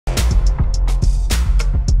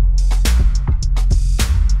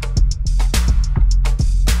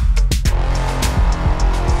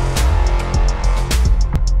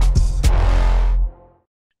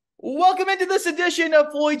Welcome into this edition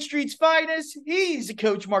of Floyd Street's Finest. He's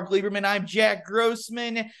Coach Mark Lieberman. I'm Jack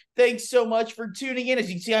Grossman. Thanks so much for tuning in. As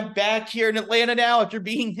you can see, I'm back here in Atlanta now after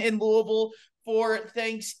being in Louisville for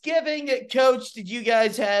Thanksgiving. Coach, did you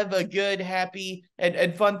guys have a good, happy,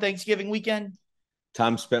 and fun Thanksgiving weekend?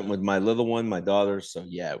 Time spent with my little one, my daughter. So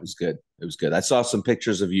yeah, it was good. It was good. I saw some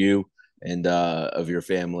pictures of you and of your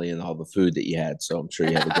family and all the food that you had. So I'm sure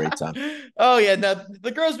you had a great time. Oh yeah, no,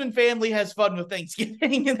 the Grossman family has fun with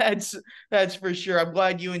Thanksgiving. That's for sure. I'm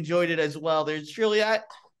glad you enjoyed it as well. There's truly I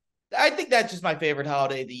think that's just my favorite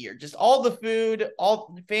holiday of the year. Just all the food,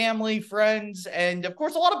 all family, friends, and of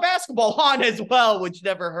course a lot of basketball on as well, which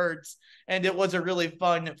never hurts. And it was a really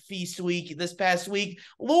fun feast week this past week.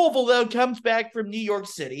 Louisville, though, comes back from New York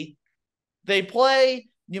City. They play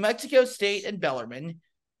New Mexico State and Bellarmine.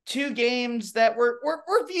 Two games that were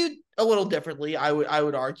viewed a little differently, I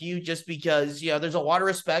would argue, just because, there's a lot of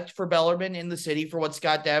respect for Bellarmine in the city for what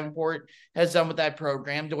Scott Davenport has done with that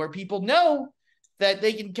program, to where people know that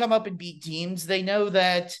they can come up and beat teams. They know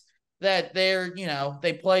that they're,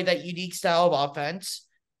 they play that unique style of offense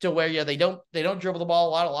to where, they don't dribble the ball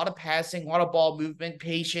a lot of passing, a lot of ball movement,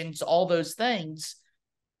 patience, all those things.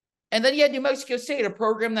 And then you had New Mexico State, a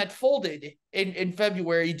program that folded in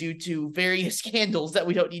February due to various scandals that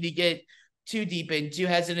we don't need to get too deep into,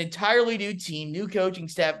 has an entirely new team, new coaching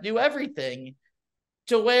staff, new everything,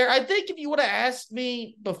 to where I think if you would have asked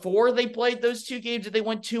me before they played those two games that they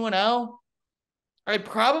went 2-0, I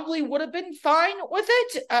probably would have been fine with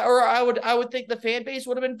it, or I would think the fan base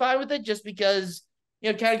would have been fine with it, just because,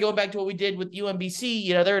 kind of going back to what we did with UMBC,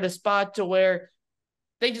 they're at a spot to where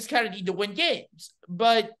they just kind of need to win games.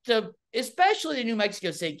 But especially the New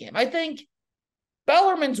Mexico State game, I think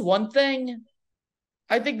Bellarmine's one thing.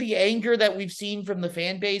 I think the anger that we've seen from the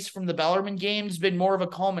fan base from the Bellarmine game has been more of a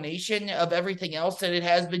culmination of everything else, that it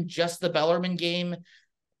has been just the Bellarmine game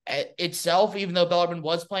itself, even though Bellarmine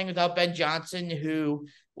was playing without Ben Johnson,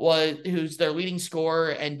 who's their leading scorer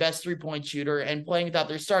and best three-point shooter, and playing without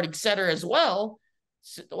their starting center as well.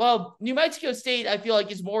 Well, New Mexico State, I feel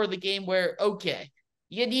like, is more of the game where, okay,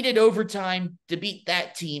 you needed overtime to beat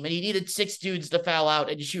that team, and you needed 6 dudes to foul out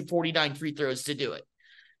and to shoot 49 free throws to do it.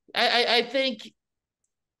 I think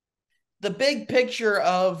the big picture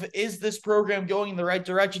of, is this program going in the right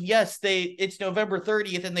direction? Yes, it's November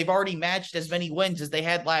 30th, and they've already matched as many wins as they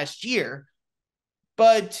had last year.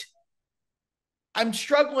 But I'm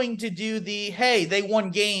struggling to do the, hey, they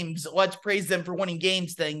won games, let's praise them for winning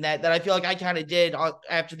games thing that I feel like I kind of did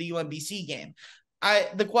after the UMBC game.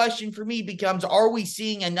 The question for me becomes, are we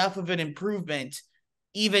seeing enough of an improvement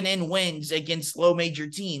even in wins against low major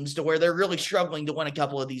teams to where they're really struggling to win a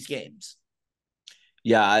couple of these games?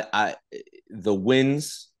 Yeah, the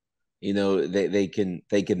wins, they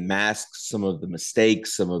can mask some of the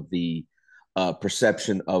mistakes, some of the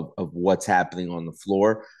perception of what's happening on the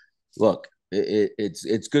floor. Look,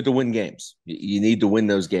 it's good to win games. You need to win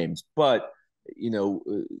those games, but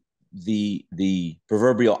the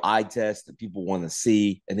proverbial eye test that people want to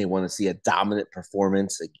see, and they want to see a dominant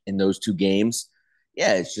performance in those two games.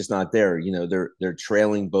 Yeah, it's just not there. They're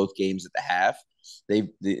trailing both games at the half.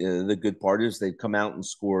 The good part is they've come out and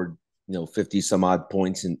scored 50 some odd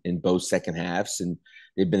points in both second halves, and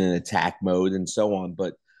they've been in attack mode and so on.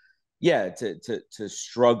 But yeah, to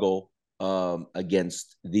struggle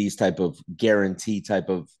against these type of guarantee type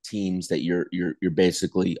of teams that you're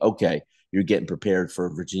basically, okay, you're getting prepared for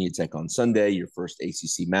Virginia Tech on Sunday, your first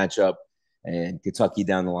ACC matchup, and Kentucky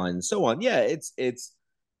down the line and so on. Yeah, it's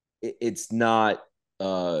not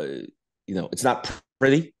it's not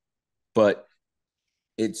pretty, but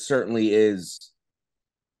it certainly is.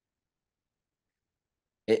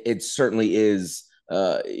 It certainly is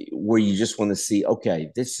where you just want to see, okay,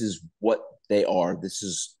 this is what they are. This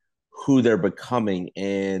is who they're becoming,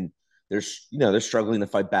 and they're struggling to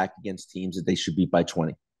fight back against teams that they should beat by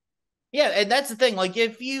 20. Yeah, and that's the thing. Like,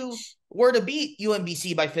 if you were to beat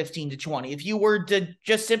UMBC by 15-20, if you were to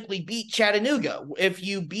just simply beat Chattanooga, if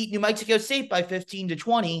you beat New Mexico State by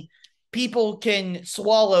 15-20, people can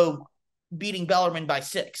swallow beating Bellarmine by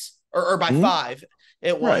 6 or by 5.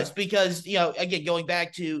 It was Right. because, again, going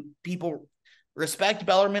back to, people respect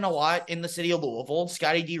Bellarmine a lot in the city of Louisville.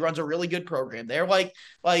 Scotty D runs a really good program there. Like,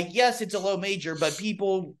 yes, it's a low major, but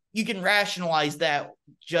you can rationalize that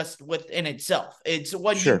just within itself. It's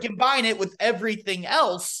when you Sure. combine it with everything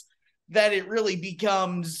else that it really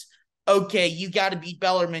becomes, okay, you got to beat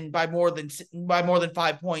Bellarmine by more than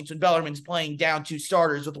 5 points when Bellarmine's playing down 2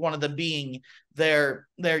 starters, with one of them being their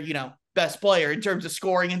best player in terms of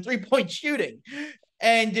scoring and 3-point shooting.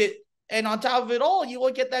 And on top of it all, you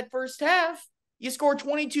look at that first half, You score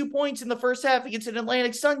 22 points in the first half against an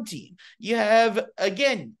Atlantic Sun team. You have,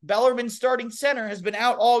 again, Bellarmine's starting center has been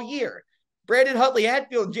out all year. Brandon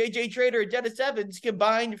Huntley-Hatfield, J.J. Trader, and Dennis Evans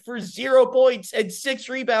combined for 0 points and 6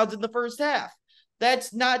 rebounds in the first half.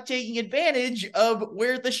 That's not taking advantage of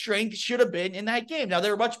where the strength should have been in that game. Now, they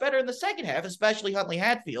were much better in the second half, especially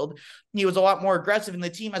Huntley-Hatfield. He was a lot more aggressive, and the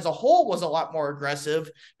team as a whole was a lot more aggressive.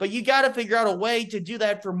 But you got to figure out a way to do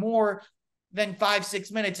that for more than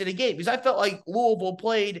 5-6 minutes in a game, because I felt like Louisville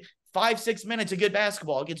played 5-6 minutes of good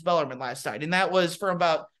basketball against Bellarmine last night, and that was from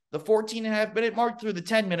about the 14.5-minute mark through the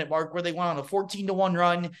 10-minute mark, where they went on a 14-1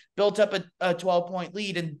 run, built up a 12-point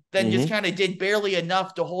lead, and then just kind of did barely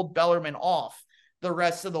enough to hold Bellarmine off the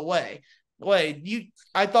rest of the way.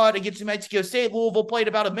 I thought against New Mexico State, Louisville played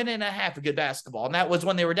about a minute and a half of good basketball, and that was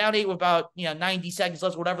when they were down 8 with about 90 seconds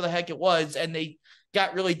left, whatever the heck it was, and they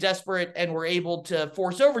got really desperate and were able to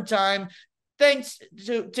force overtime, thanks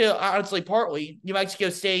to honestly partly New Mexico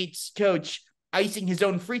State's coach icing his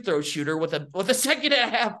own free throw shooter with a second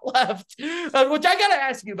and a half left, which I got to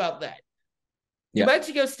ask you about that. Yeah. New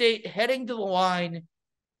Mexico State heading to the line,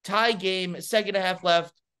 tie game, second and a half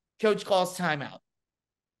left, coach calls timeout.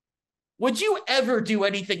 Would you ever do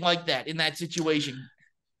anything like that in that situation?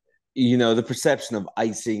 The perception of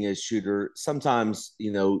icing a shooter, sometimes,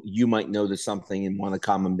 you might notice something and want to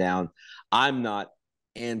calm them down. I'm not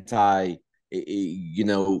anti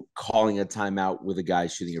calling a timeout with a guy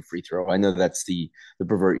shooting a free throw. I know that's the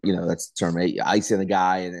pervert, that's the term, icing a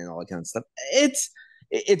guy and all that kind of stuff.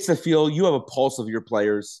 It's the feel. You have a pulse of your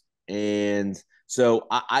players, and so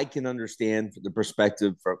I can understand the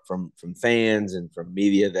perspective from fans and from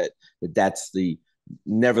media that's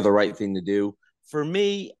never the right thing to do. For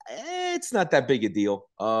me, it's not that big a deal,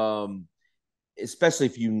 especially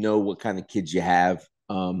if you know what kind of kids you have.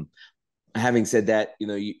 Having said that,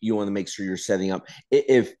 you want to make sure you're setting up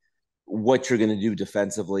if what you're going to do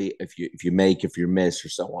defensively, if you miss or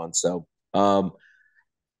so on. So,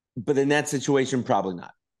 but in that situation, probably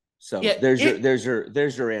not. So yeah, there's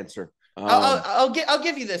your answer. I'll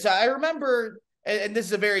give you this. I remember, and this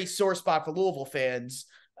is a very sore spot for Louisville fans,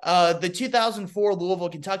 the 2004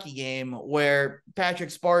 Louisville-Kentucky game where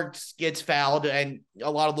Patrick Sparks gets fouled, and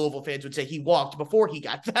a lot of Louisville fans would say he walked before he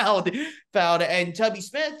got fouled, and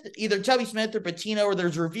either Tubby Smith or Patino, or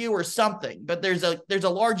there's review or something, but there's a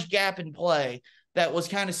large gap in play that was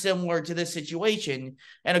kind of similar to this situation.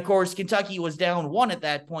 And of course, Kentucky was down 1 at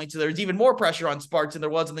that point, so there's even more pressure on Sparks than there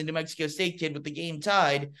was on the New Mexico State kid with the game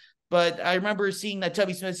tied. But I remember seeing that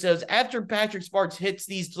Tubby Smith says, after Patrick Sparks hits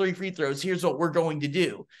these 3 free throws, here's what we're going to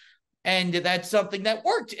do. And that's something that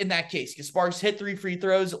worked in that case, because Sparks hit 3 free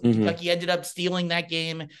throws. Kentucky ended up stealing that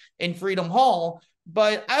game in Freedom Hall.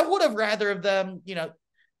 But I would have rather of them, in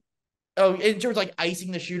terms of like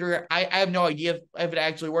icing the shooter, I have no idea if it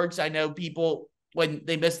actually works. I know people, when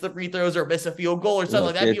they miss the free throws or miss a field goal or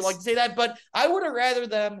something like that, people like to say that. But I would have rather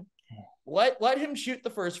them let him shoot the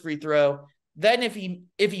first free throw. Then if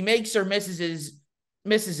he makes or misses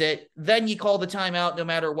it, then you call the timeout no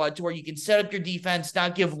matter what, to where you can set up your defense,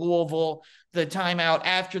 not give Louisville the timeout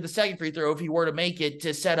after the second free throw if he were to make it,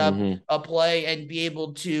 to set up a play and be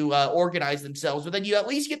able to organize themselves. But then you at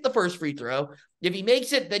least get the first free throw. If he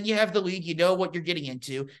makes it, then you have the lead. You know what you're getting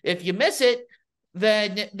into. If you miss it,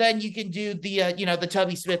 then you can do the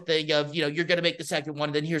Tubby Smith thing of, you're going to make the second one,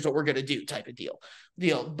 and then here's what we're going to do type of deal.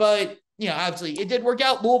 But, obviously it did work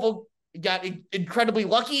out. Louisville got incredibly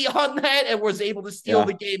lucky on that and was able to steal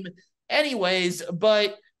the game anyways.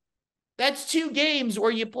 But that's 2 games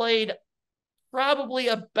where you played probably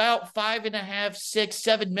about 5.5, 6,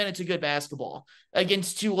 7 minutes of good basketball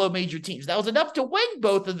against 2 low major teams. That was enough to win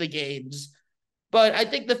both of the games. But I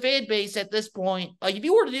think the fan base at this point, like if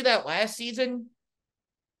you were to do that last season,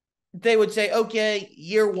 they would say, okay,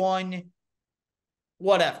 year 1,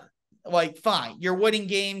 whatever. Like, fine, you're winning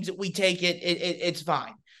games. We take it. It's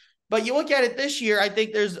fine. But you look at it this year, I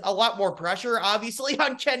think there's a lot more pressure, obviously,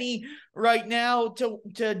 on Kenny right now to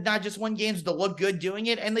not just win games, to look good doing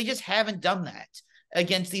it. And they just haven't done that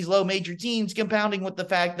against these low major teams, compounding with the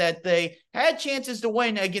fact that they had chances to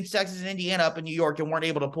win against Texas and Indiana up in New York and weren't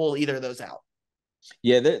able to pull either of those out.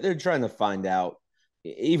 Yeah, they're trying to find out,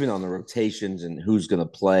 even on the rotations and who's going to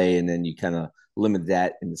play, and then you kind of limit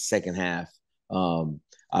that in the second half.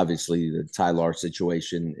 Obviously, the Ty-Laur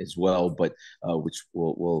situation as well, but which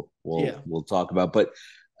we'll talk about. But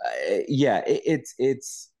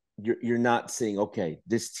it's you're not saying, okay,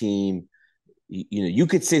 this team. You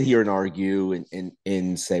could sit here and argue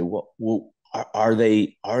and say, well, are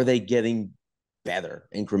they getting better,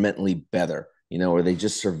 incrementally better? Are they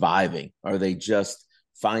just surviving? Are they just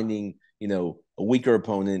finding a weaker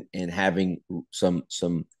opponent and having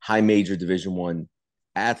some high major Division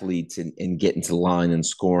I athletes and getting to the line and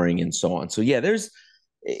scoring and so on. So yeah,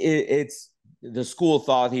 it's the school of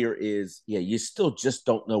thought here is, yeah, you still just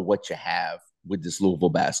don't know what you have with this Louisville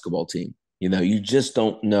basketball team. You just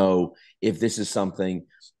don't know if this is something,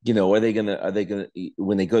 are they gonna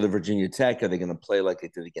when they go to Virginia Tech, are they gonna play like they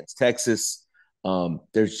did against Texas?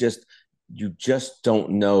 You just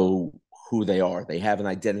don't know who they are. They have an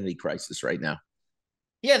identity crisis right now.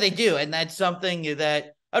 Yeah, they do. And that's something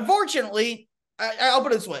that, unfortunately, I'll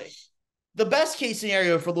put it this way. The best case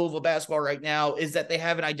scenario for Louisville basketball right now is that they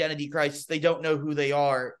have an identity crisis. They don't know who they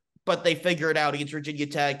are, but they figure it out against Virginia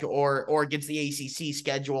Tech or against the ACC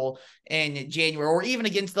schedule in January, or even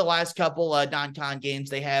against the last couple non-con games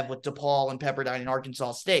they have with DePaul and Pepperdine and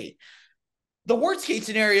Arkansas State. The worst case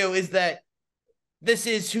scenario is that this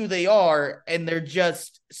is who they are, and they're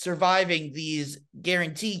just surviving these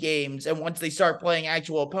guarantee games. And once they start playing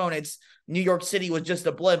actual opponents, New York City was just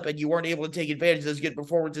a blip, and you weren't able to take advantage of those good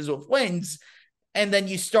performances with wins. And then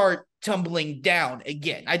you start tumbling down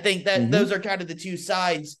again. I think that those are kind of the two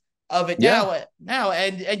sides of it now.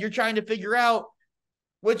 And you're trying to figure out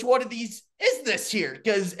which one of these is this here.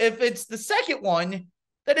 Because if it's the second one,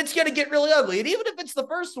 then it's going to get really ugly. And even if it's the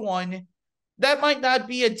first one, that might not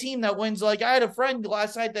be a team that wins. Like, I had a friend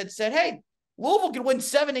last night that said, hey, Louisville could win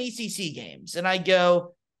 7 ACC games. And I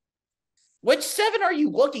go, which 7 are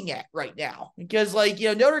you looking at right now? Because,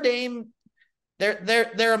 Notre Dame,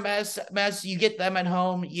 they're a mess. You get them at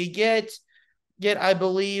home. You get I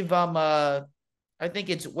believe, I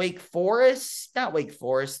think it's Wake Forest. Not Wake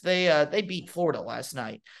Forest. They beat Florida last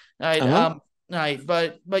night. But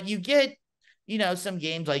you get, some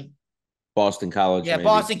games like Boston College. Yeah, maybe.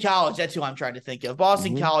 Boston College. That's who I'm trying to think of.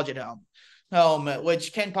 Boston College at home,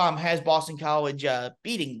 which Ken Pom has Boston College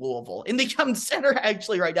beating Louisville in the Cum Center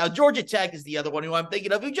actually right now. Georgia Tech is the other one who I'm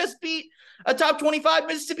thinking of, who just beat a top 25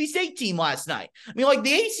 Mississippi State team last night. I mean, like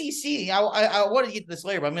the ACC, I want to get to this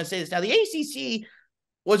later, but I'm going to say this now. The ACC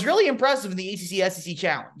was really impressive in the ACC SEC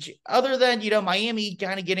Challenge. Other than, Miami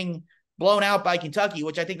kind of getting blown out by Kentucky,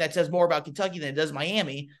 which I think that says more about Kentucky than it does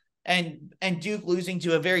Miami. And Duke losing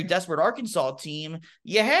to a very desperate Arkansas team.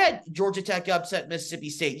 You had Georgia Tech upset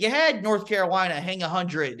Mississippi State. You had North Carolina hang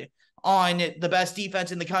 100 on the best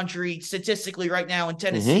defense in the country statistically right now in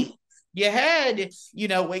Tennessee. You had,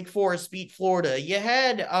 Wake Forest beat Florida. You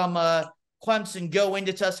had Clemson go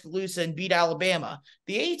into Tuscaloosa and beat Alabama.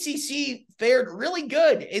 The ACC fared really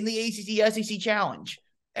good in the ACC SEC Challenge.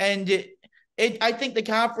 And I think the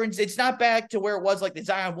conference, it's not back to where it was like the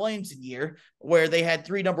Zion Williamson year, where they had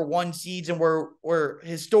 3 number 1 seeds and were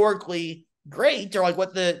historically great, or like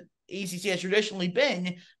what the ACC has traditionally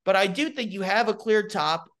been. But I do think you have a clear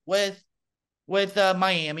top with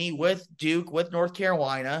Miami, with Duke, with North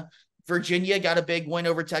Carolina. Virginia got a big win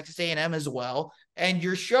over Texas A&M as well. And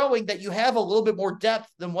you're showing that you have a little bit more depth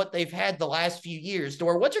than what they've had the last few years, to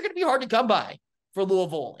where what's going to be hard to come by for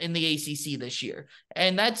Louisville in the ACC this year.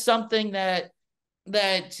 And that's something that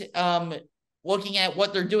looking at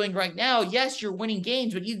what they're doing right now, yes, you're winning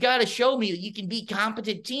games, but you got to show me that you can beat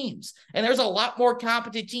competent teams. And there's a lot more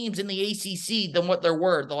competent teams in the ACC than what there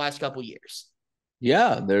were the last couple of years.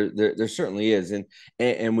 Yeah, there certainly is.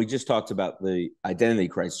 And we just talked about the identity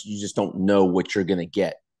crisis. You just don't know what you're going to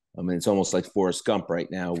get. I mean, it's almost like Forrest Gump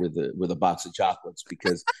right now with a box of chocolates,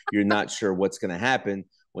 because you're not sure what's going to happen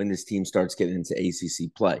when this team starts getting into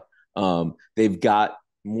ACC play. They've got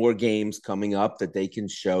more games coming up that they can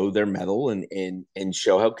show their mettle and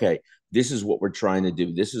show, okay, this is what we're trying to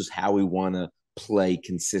do. This is how we want to play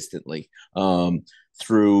consistently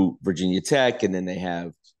through Virginia Tech. And then they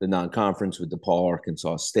have the non-conference with DePaul,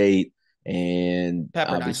 Arkansas State, and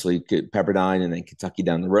obviously Pepperdine, and then Kentucky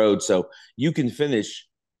down the road. So you can finish,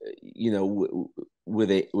 with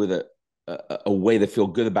a way to feel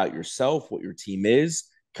good about yourself, what your team is,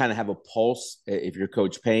 kind of have a pulse, if you're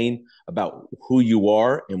Coach Payne, about who you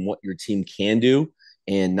are and what your team can do,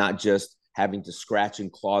 and not just having to scratch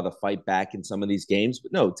and claw to fight back in some of these games.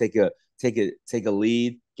 But no, take a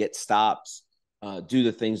lead, get stops, do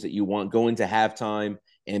the things that you want, go into halftime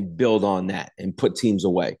and build on that and put teams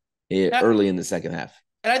away early in the second half.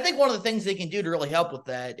 And I think one of the things they can do to really help with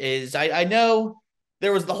that is I know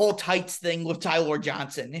there was the whole tights thing with Ty-Laur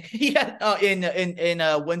Johnson in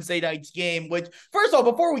Wednesday night's game, which, first of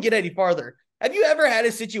all, before we get any farther, have you ever had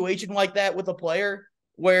a situation like that with a player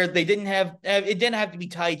where they didn't have, it didn't have to be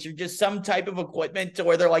tights or just some type of equipment to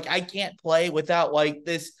where they're like, I can't play without like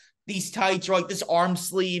these tights or like this arm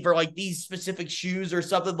sleeve or like these specific shoes or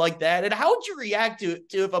something like that? And how would you react to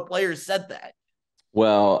if a player said that?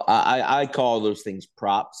 Well, I call those things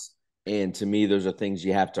props. And to me, those are things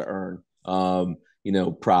you have to earn.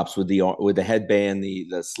 Props with the headband,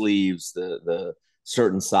 the sleeves, the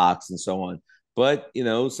certain socks, and so on. But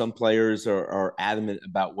some players are adamant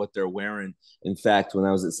about what they're wearing. In fact, when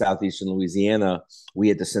I was at Southeastern Louisiana, we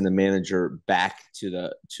had to send the manager back to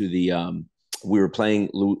the. We were playing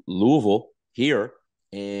Louisville here,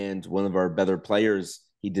 and one of our better players,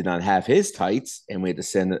 he did not have his tights, and we had to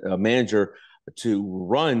send a manager to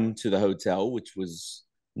run to the hotel, which was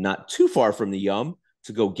not too far from the Yum,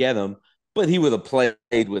 to go get him. But he would have played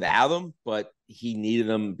without them, but he needed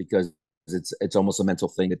them because it's almost a mental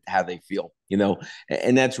thing how they feel,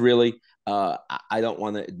 and that's really I don't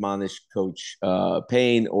want to admonish Coach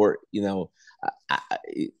Payne or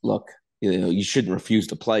look, you shouldn't refuse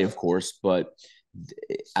to play, of course, but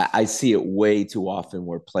I see it way too often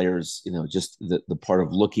where players, just the part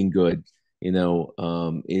of looking good,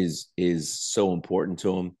 is so important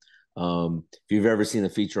to them. If you've ever seen a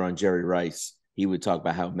feature on Jerry Rice, he would talk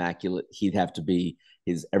about how immaculate he'd have to be.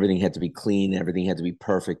 Everything had to be clean, everything had to be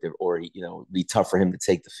perfect, or it'd be tough for him to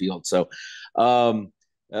take the field. So,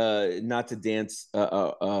 not to dance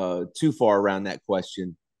too far around that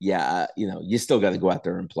question. Yeah, you still got to go out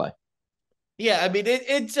there and play. Yeah, I mean,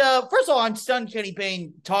 it's first of all, I'm stunned Kenny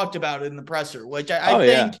Payne talked about it in the presser, which I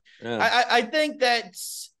think I think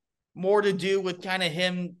that's more to do with kind of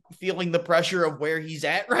him feeling the pressure of where he's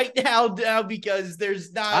at right now because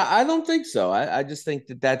there's not. I don't think so. I just think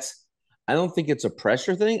that's. I don't think it's a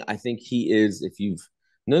pressure thing. I think he is. If you've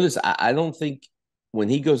noticed, I don't think when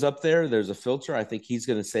he goes up there, there's a filter. I think he's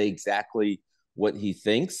going to say exactly what he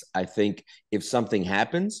thinks. I think if something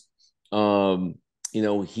happens, he's going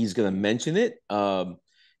to mention it. I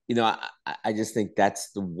just think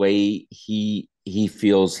that's the way he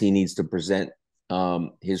feels he needs to present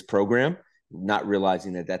his program, not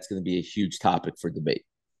realizing that that's going to be a huge topic for debate.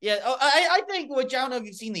 Yeah, I think, which I don't know if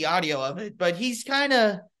you've seen the audio of it, but he's kind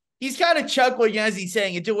of chuckling as he's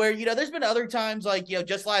saying it to where, there's been other times like,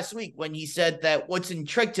 just last week when he said that Woodson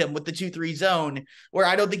tricked him with the 2-3 zone, where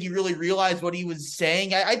I don't think he really realized what he was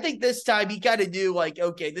saying. I think this time he kind of knew, like,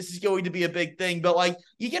 okay, this is going to be a big thing. But, like,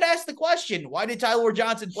 you get asked the question, why did Ty-Laur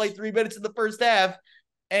Johnson play 3 minutes in the first half?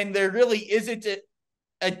 And there really isn't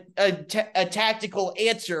a tactical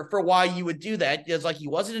answer for why you would do that. It's like he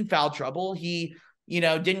wasn't in foul trouble. He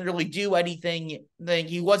didn't really do anything.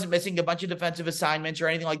 He wasn't missing a bunch of defensive assignments or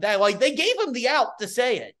anything like that. Like, they gave him the out to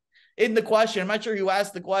say it in the question. I'm not sure who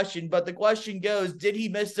asked the question, but the question goes, did he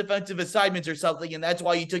miss defensive assignments or something? And that's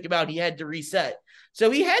why you took him out. He had to reset.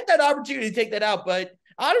 So he had that opportunity to take that out. But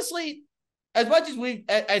honestly, as much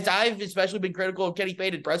as I've especially been critical of Kenny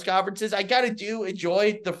Payne at press conferences, I kind of do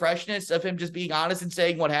enjoy the freshness of him just being honest and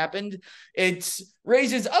saying what happened. It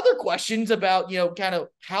raises other questions about, kind of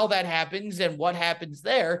how that happens and what happens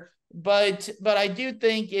there. But I do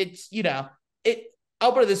think it's,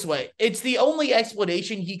 I'll put it this way. It's the only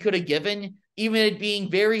explanation he could have given, even it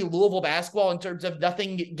being very Louisville basketball in terms of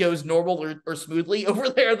nothing goes normal or smoothly over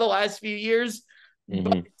there the last few years. Mm-hmm.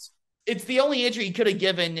 But it's the only answer he could have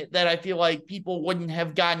given that I feel like people wouldn't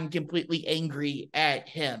have gotten completely angry at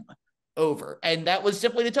him over. And that was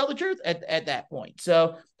simply to tell the truth at that point.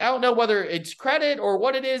 So I don't know whether it's credit or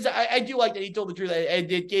what it is. I do like that he told the truth,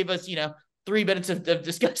 and it gave us, 3 minutes of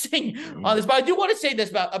discussing on this. But I do want to say this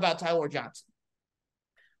about Ty-Laur Johnson.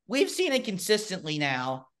 We've seen it consistently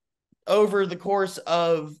now over the course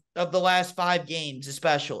of the last 5 games,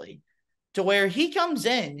 especially, to where he comes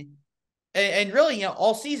in and really,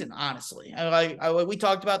 all season, honestly. We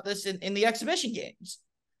talked about this in the exhibition games,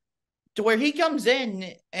 to where he comes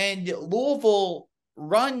in and Louisville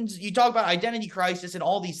runs. You talk about identity crisis and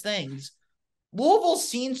all these things. Louisville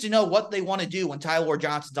seems to know what they want to do when Ty-Laur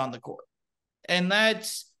Johnson's on the court. And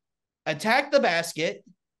that's attack the basket,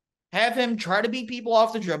 have him try to beat people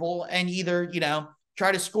off the dribble and either,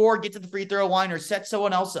 try to score, get to the free throw line, or set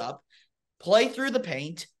someone else up, play through the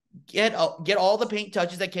paint, get all the paint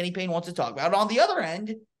touches that Kenny Payne wants to talk about. On the other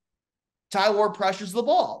end, Ty-Laur pressures the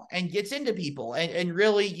ball and gets into people and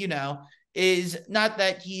really, is not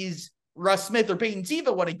that he's Russ Smith or Peyton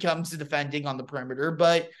Siva when it comes to defending on the perimeter,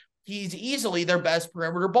 but he's easily their best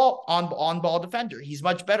perimeter on ball defender. He's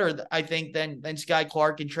much better, I think, than Sky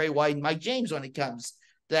Clark and Trey White and Mike James when it comes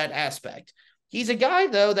to that aspect. He's a guy,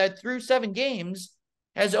 though, that through 7 games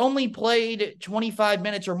has only played 25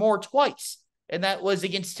 minutes or more twice. And that was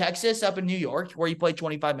against Texas up in New York, where he played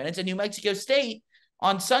 25 minutes, and New Mexico State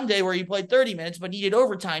on Sunday, where he played 30 minutes, but needed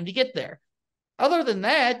overtime to get there. Other than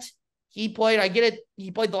that, he played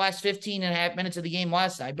the last 15 and a half minutes of the game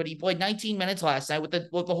last night, but he played 19 minutes last night with the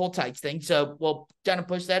whole tights thing. So we'll kind of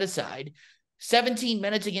push that aside. 17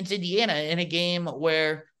 minutes against Indiana in a game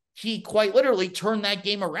where he quite literally turned that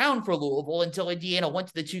game around for Louisville until Indiana went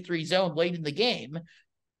to the 2-3 zone late in the game.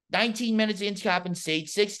 19 minutes against Coppin State,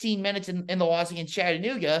 16 minutes in the loss against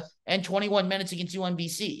Chattanooga, and 21 minutes against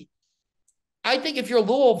UMBC. I think if you're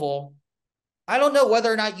Louisville, I don't know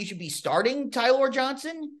whether or not you should be starting Ty-Laur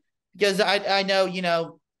Johnson, because I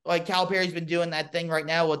know, like Calipari's been doing that thing right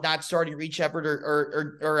now with not starting Reed Sheppard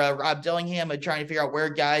or Rob Dillingham and trying to figure out where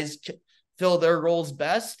guys fill their roles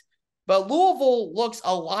best. But Louisville looks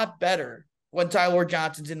a lot better when Ty-Laur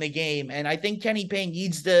Johnson's in the game. And I think Kenny Payne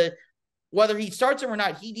needs to, whether he starts him or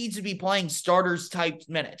not, he needs to be playing starters type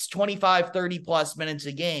minutes, 25, 30 plus minutes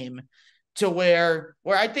a game, to where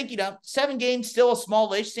I think, 7 games, still a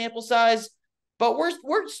small-ish sample size, but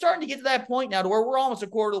we're starting to get to that point now to where we're almost a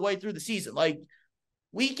quarter of the way through the season. Like,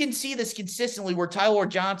 we can see this consistently where Ty-Laur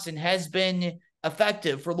Johnson has been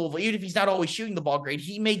effective for Louisville. Even if he's not always shooting the ball great,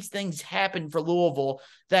 he makes things happen for Louisville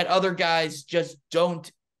that other guys just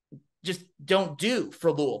don't do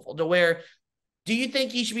for Louisville. To where, do you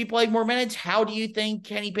think he should be playing more minutes? How do you think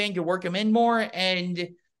Kenny Payne could work him in more? And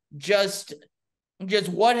just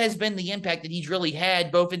what has been the impact that he's really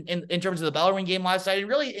had, both in terms of the Bellarmine game last night and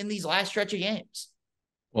really in these last stretch of games?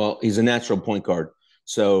 Well, he's a natural point guard.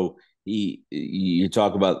 So you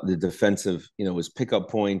talk about the defensive, his pickup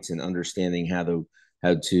points and understanding how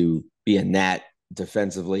to be a gnat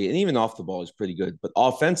defensively, and even off the ball is pretty good. But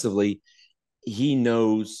offensively, he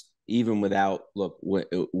knows, even without, look,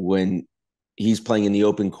 when he's playing in the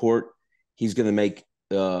open court, he's going to make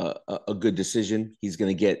a good decision. He's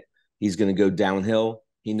going to go downhill.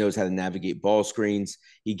 He knows how to navigate ball screens.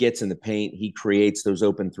 He gets in the paint. He creates those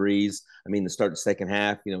open threes. I mean, to start the second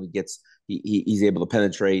half, he's able to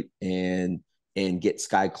penetrate and get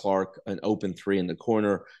Sky Clark an open three in the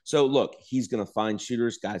corner. So look, he's going to find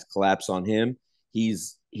shooters. Guys collapse on him. He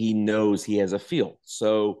knows he has a feel.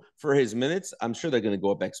 So for his minutes, I'm sure they're going to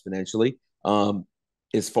go up exponentially.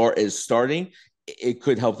 As far as starting, it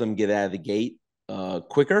could help them get out of the gate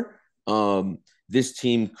quicker. This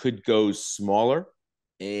team could go smaller,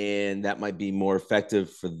 and that might be more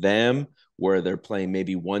effective for them, where they're playing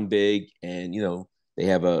maybe one big, and they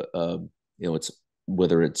have it's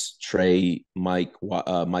whether it's Trey, Mike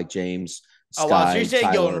James. Sky, wow, so you're saying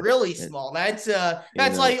Ty-Laur, going really small. That's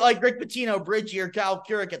like Rick Pitino, Bridgie, or Cal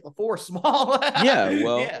Keurig at the 4 small. Yeah,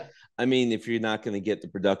 well, yeah. I mean, if you're not going to get the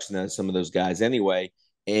production out of some of those guys anyway,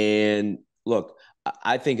 and look,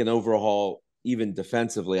 I think an overhaul, even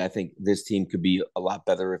defensively, I think this team could be a lot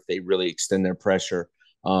better if they really extend their pressure.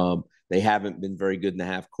 They haven't been very good in the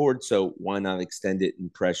half court, so why not extend it in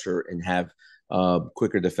pressure and have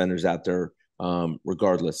quicker defenders out there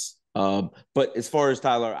regardless. But as far as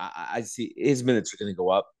Ty-Laur, I see his minutes are going to go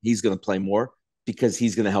up. He's going to play more because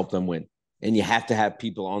he's going to help them win. And you have to have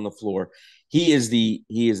people on the floor. He is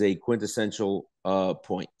a quintessential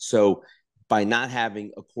point. So by not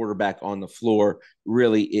having a quarterback on the floor,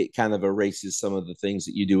 really it kind of erases some of the things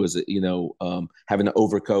that you do as having to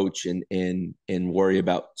overcoach and worry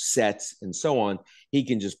about sets and so on. He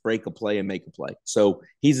can just break a play and make a play. So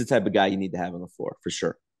he's the type of guy you need to have on the floor for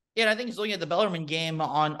sure. Yeah, and I think he's looking at the Bellarmine game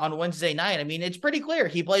on Wednesday night. I mean, it's pretty clear.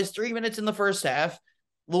 He plays 3 minutes in the first half.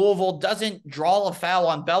 Louisville doesn't draw a foul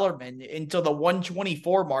on Bellarmine until the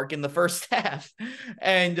 124 mark in the first half.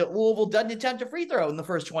 And Louisville doesn't attempt a free throw in the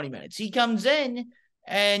first 20 minutes. He comes in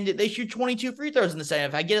and they shoot 22 free throws in the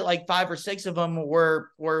second half. I get it, like 5 or 6 of them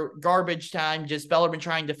were garbage time, just Bellarmine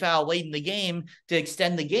trying to foul late in the game to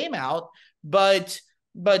extend the game out. But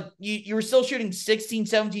you were still shooting 16,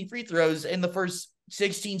 17 free throws in the first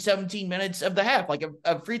 16, 17 minutes of the half, like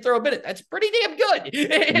a free throw a minute. That's pretty damn good.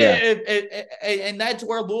 Yeah. And that's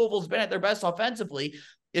where Louisville's been at their best offensively,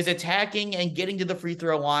 is attacking and getting to the free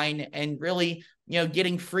throw line and really,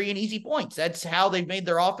 getting free and easy points. That's how they've made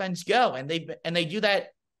their offense go. And they do that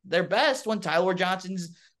their best when Ty-Laur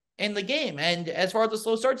Johnson's in the game. And as far as the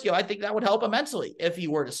slow starts go, I think that would help immensely if he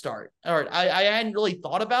were to start. All right. I hadn't really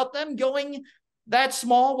thought about them going that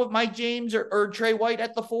small with Mike James or Trey White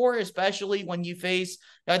at the 4, especially when you face,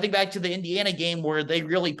 I think back to the Indiana game where they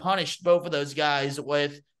really punished both of those guys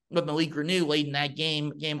with Malik Renew late in that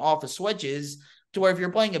game off of switches, to where if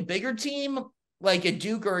you're playing a bigger team like a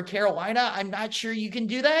Duke or a Carolina, I'm not sure you can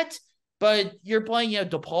do that. But you're playing,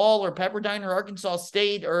 DePaul or Pepperdine or Arkansas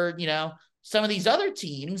State or, some of these other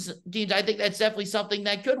teams, I think that's definitely something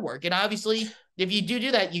that could work. And obviously, if you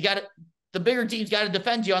do that, you got to, the bigger team's got to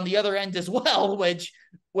defend you on the other end as well, which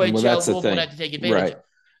Louisville would have to take advantage of.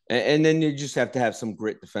 And then you just have to have some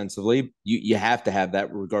grit defensively. You have to have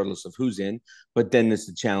that regardless of who's in. But then there's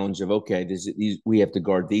the challenge of, okay, we have to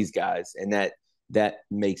guard these guys. And that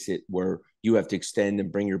makes it where you have to extend and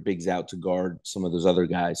bring your bigs out to guard some of those other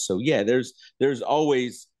guys. So, yeah, there's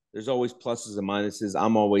always There's always pluses and minuses.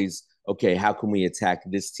 I'm always, okay, how can we attack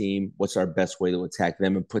this team? What's our best way to attack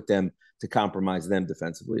them and put them to compromise them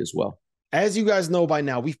defensively as well? As you guys know by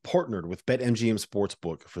now, we've partnered with BetMGM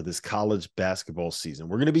Sportsbook for this college basketball season.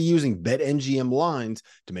 We're going to be using BetMGM lines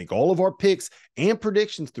to make all of our picks and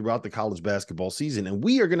predictions throughout the college basketball season. And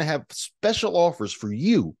we are going to have special offers for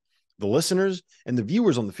you, the listeners and the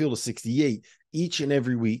viewers on the Field of 68 each and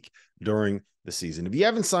every week during the season. If you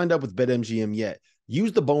haven't signed up with BetMGM yet,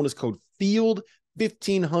 use the bonus code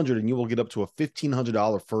FIELD1500 and you will get up to a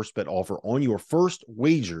 $1,500 first bet offer on your first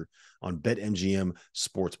wager on BetMGM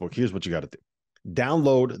Sportsbook. Here's what you got to do.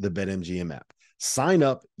 Download the BetMGM app. Sign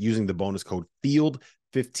up using the bonus code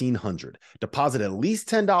FIELD1500. Deposit at least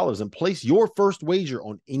 $10 and place your first wager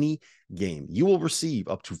on any game. You will receive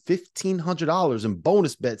up to $1,500 in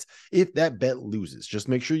bonus bets if that bet loses. Just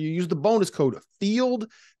make sure you use the bonus code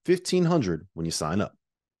FIELD1500 when you sign up.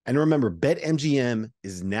 And remember, BetMGM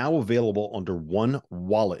is now available under one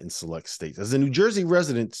wallet in select states. As a New Jersey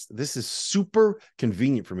resident, this is super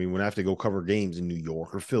convenient for me when I have to go cover games in New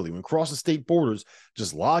York or Philly. When crossing state borders,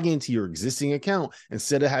 just log into your existing account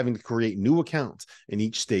instead of having to create new accounts in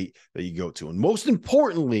each state that you go to. And most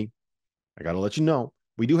importantly, I got to let you know,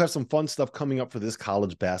 we do have some fun stuff coming up for this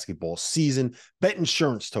college basketball season. Bet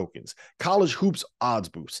insurance tokens, college hoops odds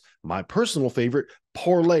boosts, my personal favorite,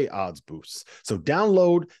 parlay odds boosts. So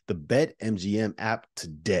download the BetMGM app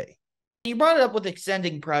today. You brought it up with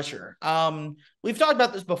extending pressure. We've talked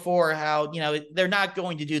about this before, how, they're not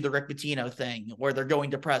going to do the Rick Pitino thing where they're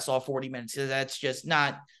going to press all 40 minutes because that's just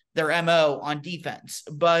not their MO on defense.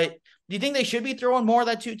 But do you think they should be throwing more of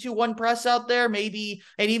that 2-2-1 press out there? Maybe,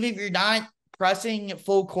 and even if you're not pressing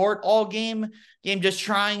full court all game, just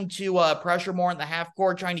trying to pressure more in the half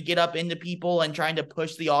court, trying to get up into people and trying to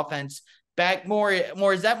push the offense back more.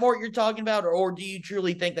 Is that more what you're talking about? Or do you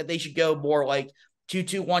truly think that they should go more like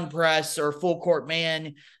 2-2-1 press or full court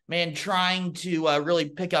man, trying to really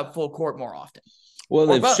pick up full court more often? Well,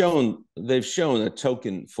 they've shown a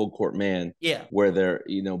token full court man, where they're,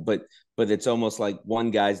 but it's almost like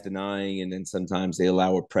one guy's denying, and then sometimes they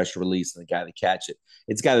allow a pressure release and the guy to catch it.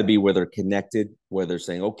 It's got to be where they're connected, where they're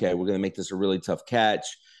saying, okay, we're going to make this a really tough catch.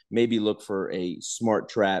 Maybe look for a smart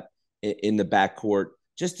trap in the backcourt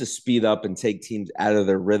just to speed up and take teams out of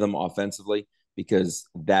their rhythm offensively, because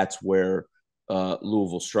that's where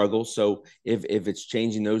Louisville struggles. So if it's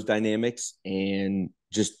changing those dynamics and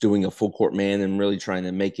just doing a full court man and really trying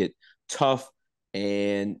to make it tough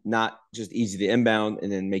and not just easy to inbound,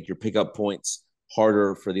 and then make your pickup points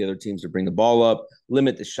harder for the other teams to bring the ball up,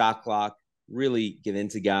 limit the shot clock, really get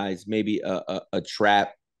into guys, maybe a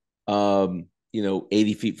trap, 80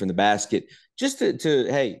 feet from the basket, just to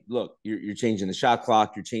hey, look, you're changing the shot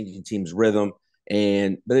clock, you're changing the team's rhythm,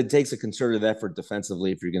 but it takes a concerted effort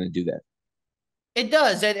defensively if you're going to do that. It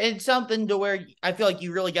does. And it's something to where I feel like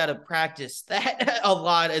you really got to practice that a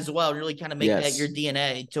lot as well. Really kind of make that your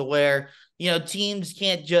DNA, to where, teams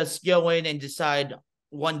can't just go in and decide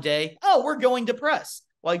one day, oh, we're going to press.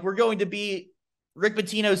 Like, we're going to be Rick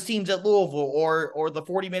Pitino's teams at Louisville or the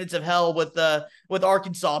 40 minutes of hell with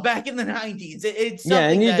Arkansas back in the 90s. It's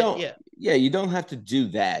something you don't have to do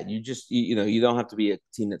that. You just, you don't have to be a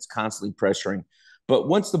team that's constantly pressuring. But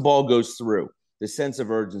once the ball goes through, the sense of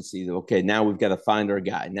urgency that, okay, now we've got to find our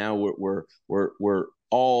guy. Now we're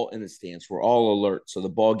all in the stance. We're all alert. So the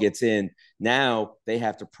ball gets in. Now they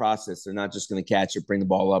have to process. They're not just going to catch it, bring the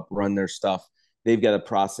ball up, run their stuff. They've got to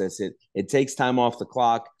process it. It takes time off the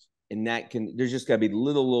clock, and there's just got to be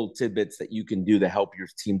little tidbits that you can do to help your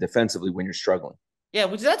team defensively when you're struggling. Yeah,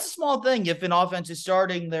 which that's a small thing. If an offense is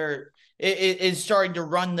starting to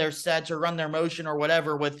run their sets or run their motion or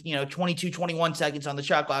whatever with 22, 21 seconds on the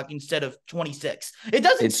shot clock instead of 26. It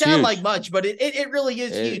doesn't sound huge. Like much, but it really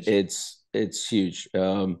is huge. It's huge.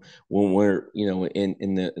 When we're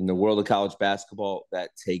in the world of college basketball,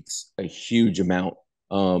 that takes a huge amount.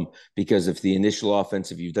 Because if the initial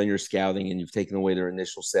offense, if you've done your scouting and you've taken away their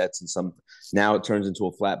initial sets, and now it turns into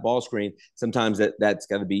a flat ball screen, sometimes that's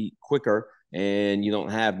got to be quicker, and you don't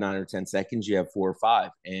have 9 or 10 seconds, you have 4 or 5.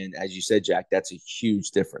 And as you said, Jack, that's a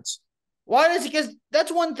huge difference. Why is it? Because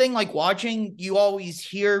that's one thing, like watching, you always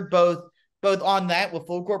hear both on that with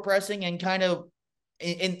full court pressing and kind of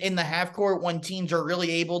in the half court when teams are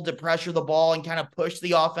really able to pressure the ball and kind of push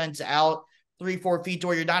the offense out 3-4 feet to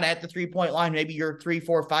where you're not at the 3-point line. Maybe you're 3,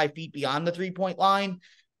 4, 5 feet beyond the 3-point line.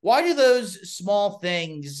 Why do those small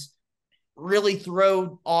things really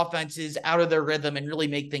throw offenses out of their rhythm and really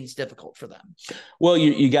make things difficult for them? Well,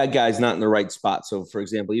 you got guys not in the right spot. So, for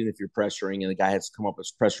example, even if you're pressuring and the guy has to come up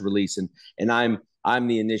with pressure release, and I'm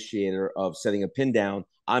the initiator of setting a pin down,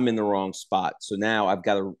 I'm in the wrong spot. So now I've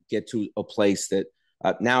got to get to a place that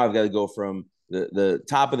Now I've got to go from the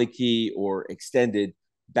top of the key or extended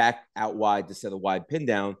back out wide to set a wide pin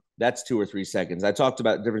down. That's 2 or 3 seconds. I talked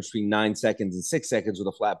about the difference between 9 seconds and 6 seconds with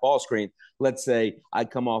a flat ball screen. Let's say I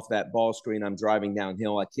come off that ball screen, I'm driving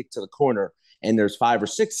downhill, I kick to the corner, and there's 5 or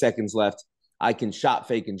 6 seconds left. I can shot,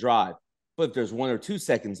 fake, and drive. But if there's 1 or 2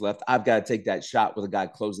 seconds left, I've got to take that shot with a guy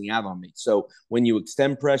closing out on me. So when you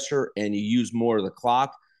extend pressure and you use more of the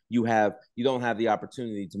clock, you don't have the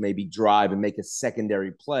opportunity to maybe drive and make a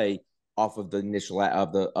secondary play off of the initial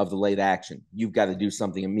of the late action. You've got to do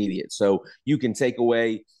something immediate. So you can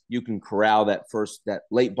you can corral that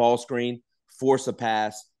late ball screen, force a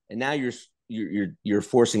pass, and now you're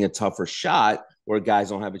forcing a tougher shot where guys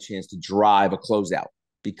don't have a chance to drive a closeout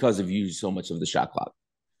because of using so much of the shot clock.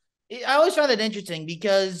 I always find that interesting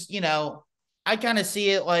because, I kind of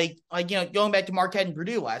see it like, going back to Marquette and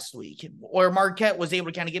Purdue last week, where Marquette was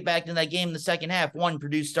able to kind of get back in that game in the second half.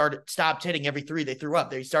 Purdue stopped hitting every three they threw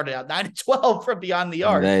up. They started out 9-12 from beyond the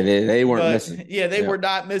arc. They weren't missing. Yeah, they were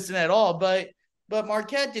not missing at all. But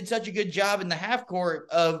Marquette did such a good job in the half court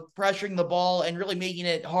of pressuring the ball and really making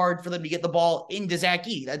it hard for them to get the ball into Zach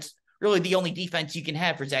Edey. That's really the only defense you can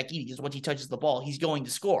have for Zach Edey, is once he touches the ball, he's going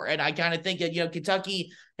to score. And I kind of think of,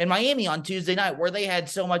 Kentucky and Miami on Tuesday night, where they had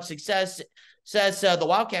so much success the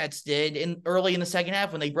Wildcats did early in the second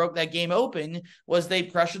half when they broke that game open, was they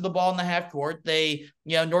pressured the ball in the half court. They,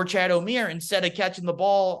 Norchad Omier, instead of catching the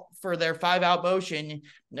ball for their 5-out motion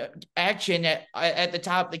action at the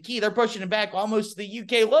top of the key, they're pushing it back almost to the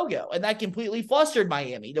UK logo. And that completely flustered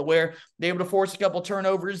Miami to where they're able to force a couple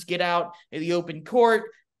turnovers, get out in the open court,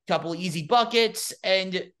 couple of easy buckets,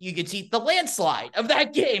 and you could see the landslide of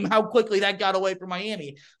that game, how quickly that got away from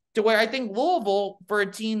Miami, to where I think Louisville, for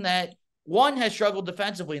a team that, one, has struggled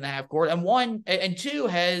defensively in the half court, and two,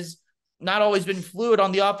 has not always been fluid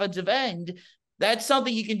on the offensive end. That's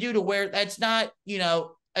something you can do to where that's not,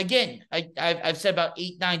 again, I've said about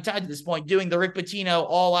 8-9 times at this point, doing the Rick Pitino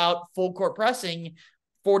all out full court pressing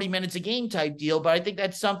 40 minutes a game type deal. But I think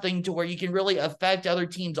that's something to where you can really affect other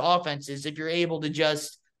teams' offenses if you're able to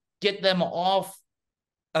just get them off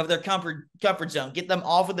of their comfort zone, get them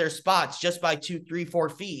off of their spots just by 2, 3, 4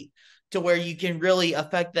 feet, to where you can really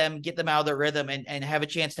affect them, get them out of their rhythm, and have a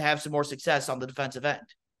chance to have some more success on the defensive end.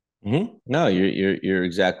 Mm-hmm. No, you're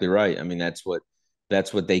exactly right. I mean, that's what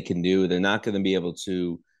they can do. They're not going to be able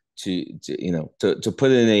to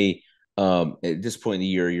put in at this point in the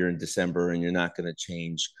year, you're in December, and you're not going to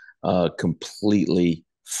change completely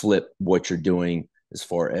flip what you're doing as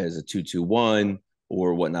far as a 2-2-1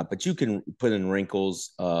 or whatnot. But you can put in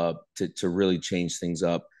wrinkles to really change things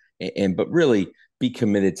up, but really be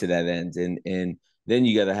committed to that end. And then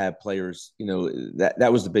you got to have players, that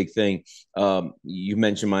was the big thing. You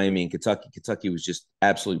mentioned Miami and Kentucky. Kentucky was just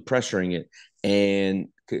absolutely pressuring it. And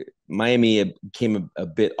Miami became a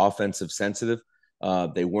bit offensive sensitive.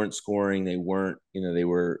 They weren't scoring. They weren't, they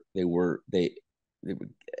would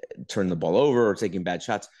turn the ball over or taking bad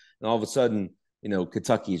shots. And all of a sudden,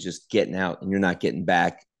 Kentucky is just getting out, and you're not getting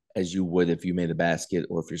back as you would if you made a basket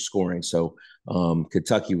or if you're scoring. So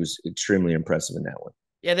Kentucky was extremely impressive in that one.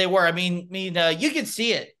 Yeah, they were. I mean, you could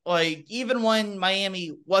see it. Like, even when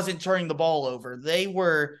Miami wasn't turning the ball over, they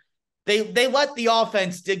let the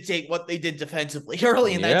offense dictate what they did defensively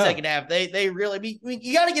early in that second half. They really,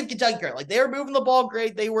 you got to give Kentucky credit. Like, they were moving the ball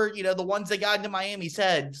great. They were, the ones that got into Miami's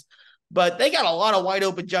heads, but they got a lot of wide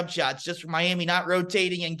open jump shots just from Miami not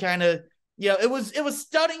rotating and kind of, it was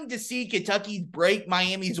stunning to see Kentucky break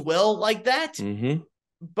Miami's will like that. Mm-hmm.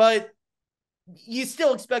 But you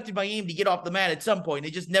still expected Miami to get off the mat at some point.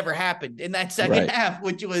 It just never happened in that second half,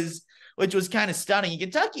 which was kind of stunning.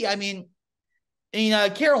 Kentucky, I mean,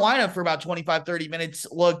 Carolina for about 25-30 minutes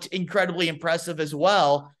looked incredibly impressive as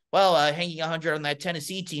well. Well, hanging 100 on that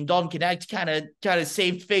Tennessee team. Dalton Connect kind of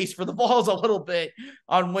saved face for the Vols a little bit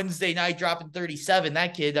on Wednesday night, dropping 37.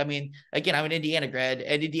 That kid, I mean, again, I'm an Indiana grad,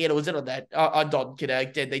 and Indiana was in on that on Dalton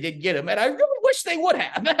Connect, and they didn't get him. And I really wish they would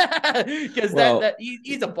have, because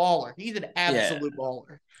he's a baller. He's an absolute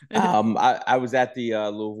baller. I was at the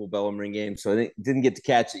Louisville Bellarmine game, so I didn't get to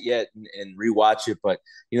catch it yet and rewatch it. But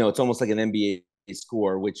it's almost like an NBA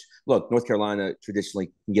score, which, look, North Carolina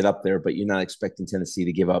traditionally can get up there, but you're not expecting Tennessee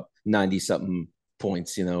to give up 90-something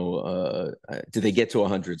points. Did they get to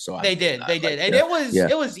 100? So they did, and it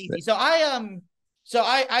was easy. So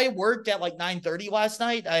I worked at like 9:30 last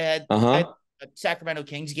night. I had a Sacramento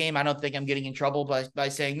Kings game. I don't think I'm getting in trouble by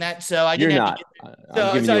saying that. So I didn't have to get there.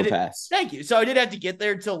 I'm giving you a pass. Thank you. So I did have to get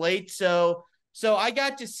there till late. So I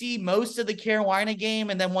got to see most of the Carolina game,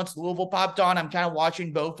 and then once Louisville popped on, I'm kind of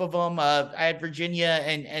watching both of them. I had Virginia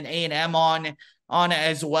and A&M on on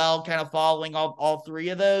as well, kind of following all three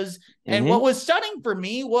of those. And what was stunning for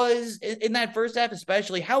me was in that first half,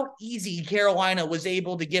 especially how easy Carolina was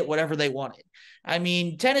able to get whatever they wanted. I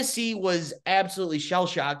mean, Tennessee was absolutely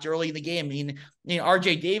shell-shocked early in the game. I mean,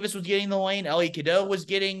 RJ Davis was getting the lane. Elliot Cadeau was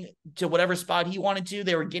getting to whatever spot he wanted to.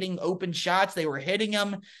 They were getting open shots. They were hitting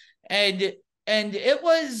them. And it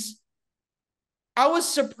was, I was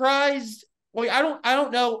surprised. Well, I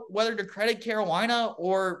don't know whether to credit Carolina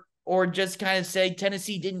or just kind of say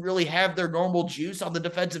Tennessee didn't really have their normal juice on the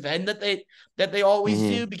defensive end that they always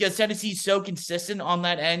do, because Tennessee's so consistent on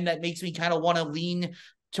that end that makes me kind of want to lean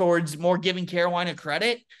towards more giving Carolina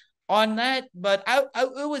credit on that. But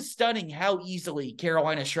it was stunning how easily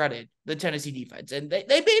Carolina shredded the Tennessee defense, and they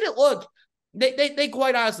made it look. They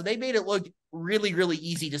quite honestly, they made it look really, really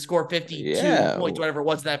easy to score 52 points, whatever it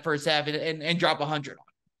was, that first half, and drop 100 on.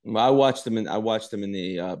 I watched them in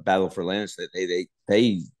the Battle for Atlantis.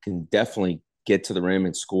 They can definitely get to the rim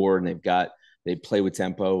and score, and they play with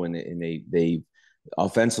tempo, and they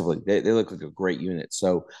offensively they look like a great unit.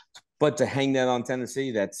 So, but to hang that on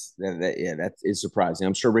Tennessee, that is surprising.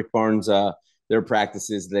 I'm sure Rick Barnes, their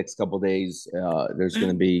practices the next couple of days, there's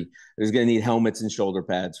going to need helmets and shoulder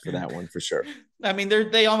pads for that one for sure. I mean,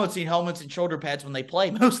 they almost need helmets and shoulder pads when they play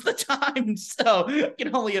most of the time. So I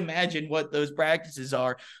can only imagine what those practices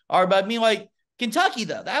are. But I mean, like Kentucky,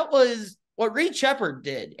 though, that was what Reed Sheppard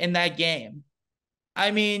did in that game. I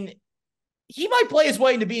mean, he might play his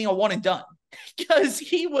way into being a one and done, because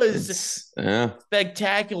he was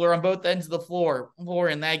spectacular on both ends of the floor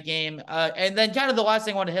in that game. And then kind of the last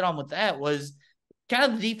thing I want to hit on with that was kind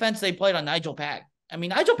of the defense they played on Nigel Pack. I mean,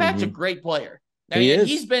 Nigel Pack's a great player. I mean,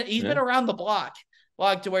 he's been around the block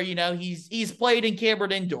to where, he's played in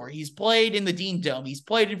Cameron Indoor. He's played in the Dean Dome. He's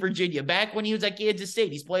played in Virginia. Back when he was at Kansas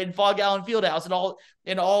State, he's played in Fog Allen Fieldhouse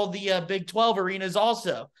and all the Big 12 arenas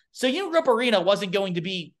also. So Unigroup Arena wasn't going to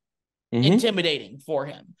be intimidating for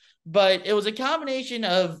him. But it was a combination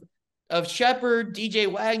of Sheppard,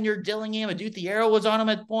 DJ Wagner, Dillingham, Aduthiero was on him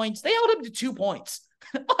at points. They held him to 2 points.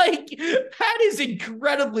 Like, that is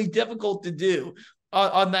incredibly difficult to do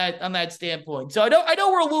on that standpoint. So I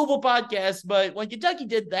know we're a Louisville podcast, but when Kentucky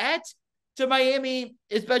did that to Miami,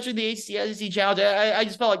 especially the ACC challenge, I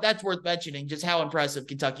just felt like that's worth mentioning, just how impressive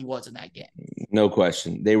Kentucky was in that game. No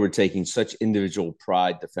question. They were taking such individual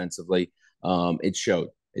pride defensively. It showed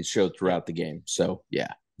throughout the game. So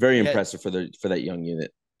yeah, very impressive for that young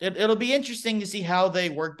unit. It'll be interesting to see how they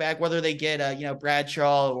work back, whether they get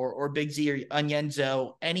Bradshaw or Big Z or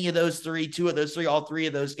Onyenso, any of those three, two of those three, all three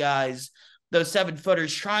of those guys, those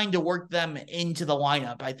 7-footers, trying to work them into the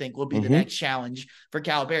lineup, I think will be the next challenge for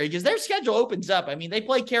Calipari, because their schedule opens up. I mean, they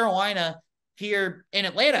play Carolina here in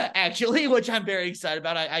Atlanta, actually, which I'm very excited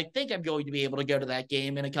about. I think I'm going to be able to go to that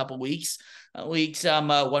game in a couple weeks,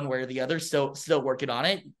 one way or the other, still working on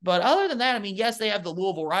it. But other than that, I mean, yes, they have the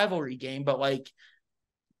Louisville rivalry game, but like,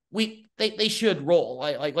 they should roll.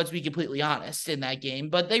 Like, let's be completely honest in that game.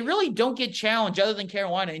 But they really don't get challenged other than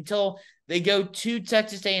Carolina until they go to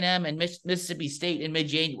Texas A&M and Mississippi State in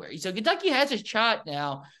mid-January. So Kentucky has a shot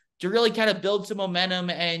now to really kind of build some momentum.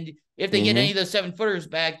 And if they get any of those 7-footers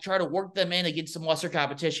back, try to work them in against some lesser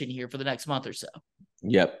competition here for the next month or so.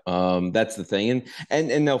 Yep. That's the thing.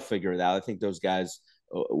 And they'll figure it out. I think those guys,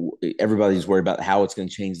 everybody's worried about how it's going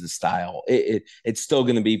to change the style. It's still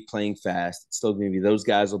going to be playing fast. It's still going to be, those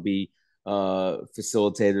guys will be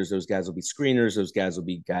facilitators. Those guys will be screeners. Those guys will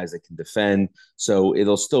be guys that can defend. So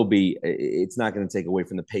it'll still be, it's not going to take away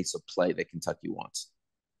from the pace of play that Kentucky wants.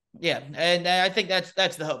 Yeah. And I think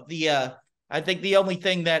that's the hope. I think the only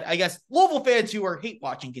thing that I guess Louisville fans who are hate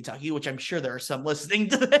watching Kentucky, which I'm sure there are some listening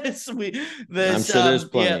to this, I'm sure there's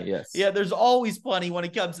plenty. Yes. Yeah. There's always plenty when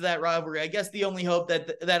it comes to that rivalry. I guess the only hope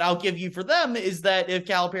that I'll give you for them is that if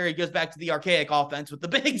Calipari goes back to the archaic offense with the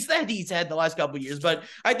bigs that he's had the last couple of years, but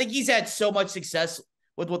I think he's had so much success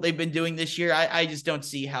with what they've been doing this year. I just don't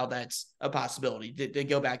see how that's a possibility to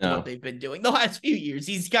go back to what they've been doing the last few years.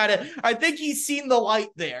 I think he's seen the light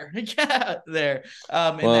there. That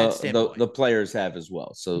standpoint. The players have as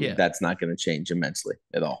well. So that's not going to change immensely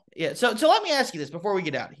at all. Yeah. So let me ask you this before we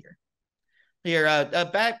get out of here.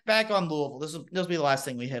 Back on Louisville. This will be the last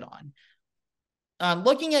thing we hit on.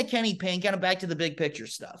 Looking at Kenny Payne, kind of back to the big picture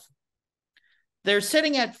stuff. They're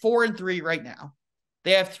sitting at 4-3 right now.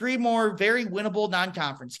 They have 3 more very winnable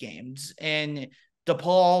non-conference games in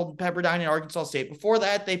DePaul, Pepperdine, and Arkansas State. Before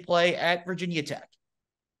that, they play at Virginia Tech.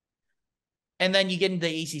 And then you get into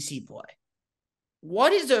ACC play.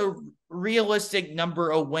 What is a realistic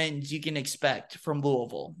number of wins you can expect from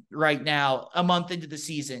Louisville right now, a month into the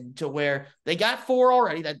season, to where they got 4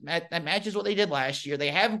 already? That matches what they did last year. They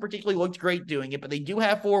haven't particularly looked great doing it, but they do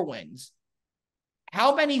have 4 wins.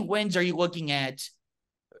 how many wins are you looking at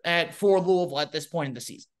for Louisville at this point in the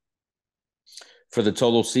season? For the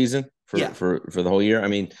total season, for the whole year? I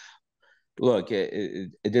mean, look, at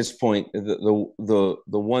this point, the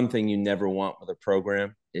one thing you never want with a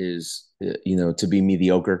program is, to be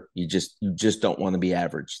mediocre. You just don't want to be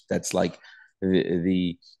average. That's like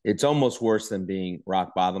it's almost worse than being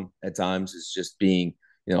rock bottom at times. It's just being,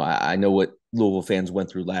 I know what Louisville fans went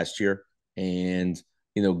through last year, and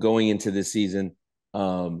going into this season,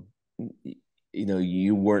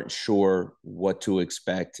 you weren't sure what to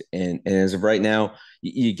expect, and as of right now,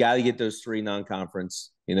 you got to get those 3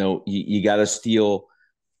 non-conference. You got to steal.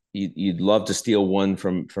 You'd love to steal one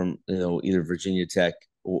from either Virginia Tech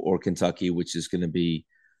or Kentucky, which is going to be.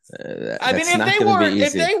 I mean,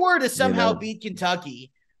 if they were to somehow beat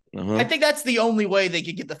Kentucky, I think that's the only way they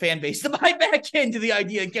could get the fan base to buy back into the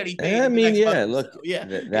idea of Kenny Payne. I mean, look,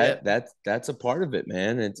 so. That's a part of it,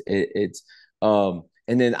 man. It's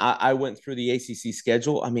and then I went through the ACC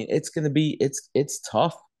schedule. I mean, it's going to be it's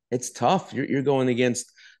tough. It's tough. You're going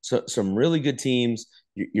against some really good teams.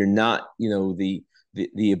 You're not, the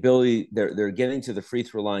ability. They're getting to the free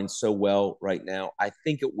throw line so well right now. I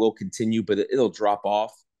think it will continue, but it'll drop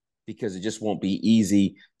off because it just won't be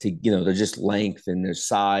easy to, they're just length and their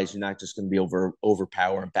size. You're not just going to be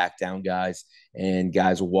overpower and back down guys, and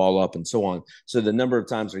guys will wall up and so on. So the number of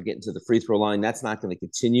times they're getting to the free throw line, that's not going to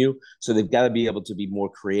continue. So they've got to be able to be more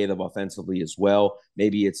creative offensively as well.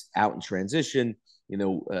 Maybe it's out in transition,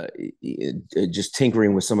 just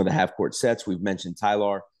tinkering with some of the half court sets. We've mentioned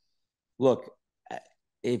Ty-Laur. Look,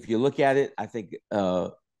 if you look at it, I think,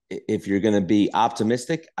 if you're going to be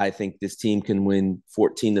optimistic, I think this team can win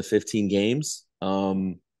 14 to 15 games.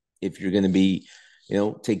 If you're going to be,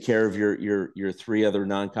 take care of your 3 other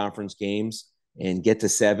non-conference games and get to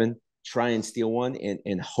 7, try and steal one,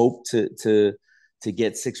 and hope to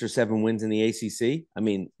get 6 or 7 wins in the ACC. I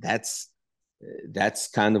mean, that's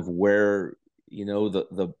kind of where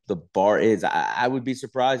the bar is. I would be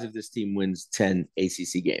surprised if this team wins 10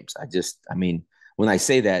 ACC games. When I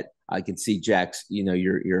say that, I can see Jack's,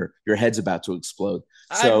 your head's about to explode.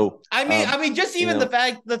 So I mean, just even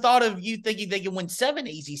the thought of you thinking they can win 7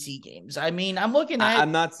 ACC games. I mean, I'm looking at.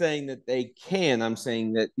 I'm not saying that they can. I'm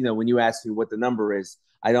saying that when you ask me what the number is,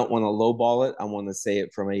 I don't want to lowball it. I want to say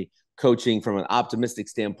it from an optimistic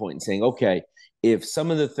standpoint, and saying, okay, if some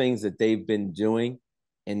of the things that they've been doing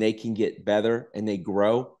and they can get better and they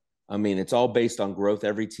grow. I mean, it's all based on growth.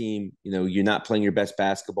 Every team, you're not playing your best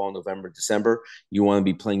basketball in November, December. You want to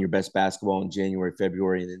be playing your best basketball in January,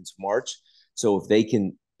 February, and into March. So if they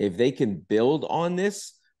can build on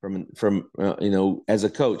this from as a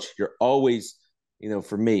coach, you're always,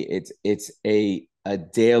 for me, it's a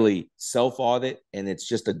daily self audit, and it's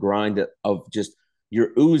just a grind of just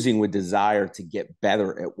you're oozing with desire to get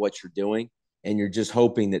better at what you're doing. And you're just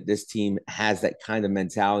hoping that this team has that kind of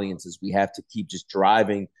mentality and says we have to keep just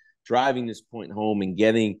driving this point home and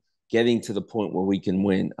getting to the point where we can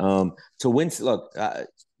win. To win, look,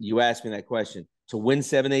 you asked me that question. To win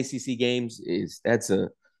 7 ACC games that's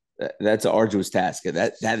an arduous task.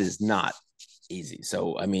 That is not easy.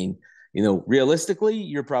 So I mean, realistically,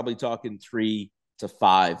 you're probably talking 3 to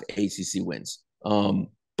 5 ACC wins. But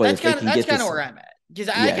that's kind of where I'm at, because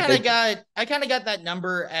I kind of got that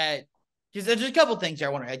number at. Because there's a couple things here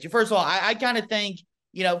I want to add you. First of all, I kind of think,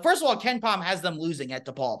 first of all, Ken Pom has them losing at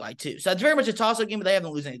DePaul by 2. So it's very much a toss-up game, but they have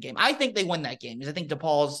them losing a game. I think they win that game because I think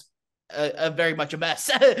DePaul's a very much a mess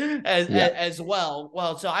as well.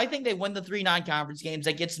 Well, so I think they win the 3 non-conference games.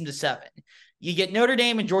 That gets them to 7. You get Notre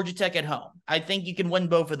Dame and Georgia Tech at home. I think you can win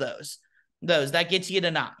both of those. That gets you to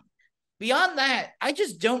 9. Beyond that, I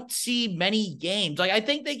just don't see many games. Like, I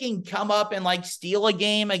think they can come up and steal a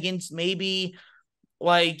game against maybe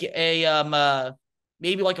maybe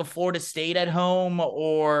a Florida State at home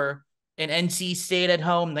or an NC State at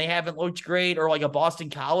home. They haven't looked great, or a Boston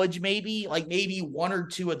College, maybe 1 or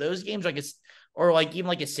 2 of those games,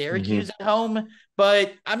 even a Syracuse at home.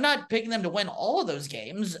 But I'm not picking them to win all of those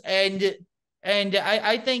games. And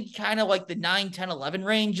I think kind of the 9, 10, 11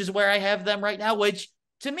 range is where I have them right now, which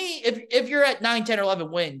to me, if you're at 9, 10, or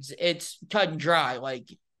 11 wins, it's cut and dry.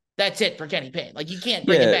 That's it for Kenny Payne. You can't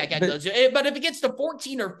bring it back. But if it gets to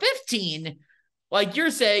 14 or 15, like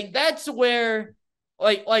you're saying, that's where,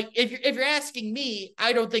 if you're asking me,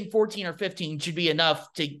 I don't think 14 or 15 should be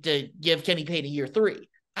enough to give Kenny Payne a year 3.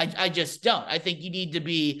 I just don't. I think you need to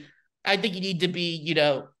be,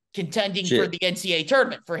 contending for the NCAA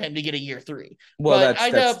tournament for him to get a year 3. Well,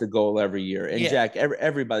 that's the goal every year. And Jack,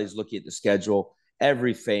 everybody's looking at the schedule.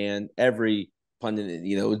 Every fan, every pundit,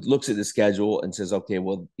 looks at the schedule and says, okay,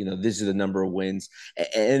 well, this is the number of wins.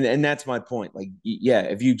 And that's my point. Like, yeah,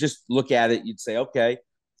 if you just look at it, you'd say, okay,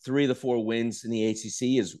 3 of the 4 wins in the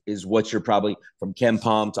ACC is what you're probably from Ken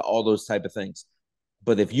Palm to all those type of things.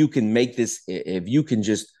 But if you can make this, if you can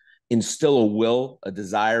just instill a will, a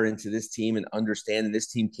desire into this team and understand that this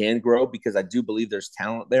team can grow, because I do believe there's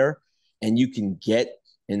talent there, and you can get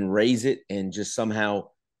and raise it and just somehow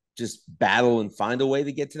just battle and find a way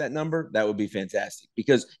to get to that number, that would be fantastic.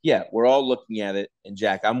 Because, yeah, we're all looking at it. And,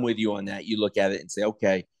 Jack, I'm with you on that. You look at it and say,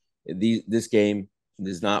 okay, this game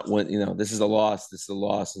is not one, this is a loss,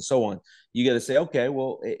 and so on. You got to say, okay,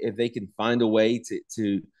 well, if they can find a way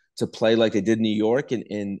to play like they did in New York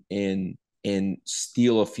and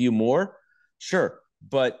steal a few more, sure.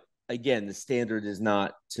 But again, the standard is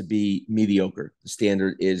not to be mediocre. The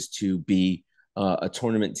standard is to be a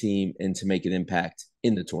tournament team and to make an impact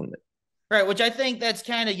in the tournament. Right, which I think that's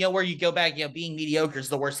kind of, where you go back, being mediocre is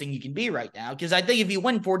the worst thing you can be right now. Because I think if you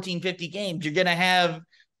win 14, 50 games, you're going to have,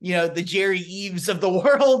 the Jerry Eves of the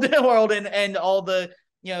world and all the,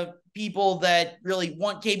 people that really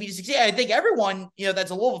want KB to succeed. I think everyone, that's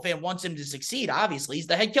a Louisville fan wants him to succeed. Obviously, he's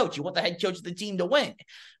the head coach. You want the head coach of the team to win.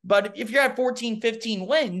 But if you're at 14, 15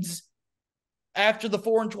 wins after the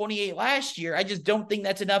 4-28 last year, I just don't think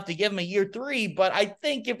that's enough to give him a year 3. But I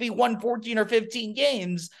think if he won 14 or 15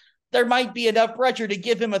 games, there might be enough pressure to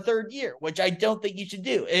give him a 3rd year, which I don't think you should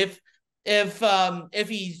do. If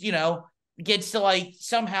he's, gets to like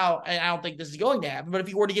somehow, and I don't think this is going to happen, but if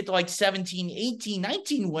he were to get to like 17, 18,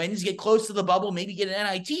 19 wins, get close to the bubble, maybe get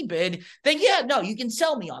an NIT bid, then yeah, no, you can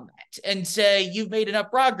sell me on that and say you've made enough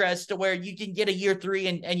progress to where you can get a year 3.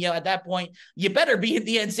 And at that point, you better be in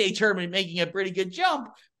the NCAA tournament making a pretty good jump.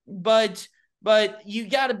 But you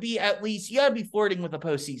got to be flirting with the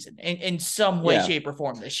postseason in some way, shape, or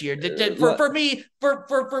form this year. For me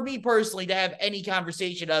personally, to have any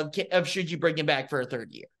conversation of should you bring him back for a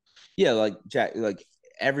 3rd year. Yeah, like Jack, like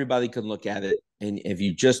everybody can look at it. And if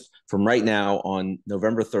you just from right now on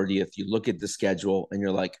November 30th, you look at the schedule and you're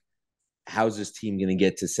like, how's this team going to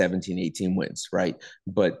get to 17, 18 wins? Right.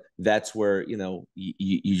 But that's where,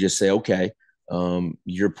 you just say, okay,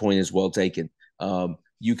 your point is well taken.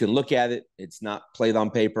 You can look at it. It's not played on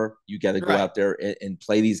paper. You got to go out there and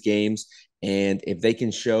play these games. And if they can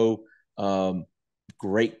show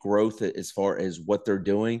great growth as far as what they're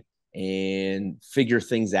doing and figure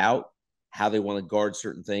things out, how they want to guard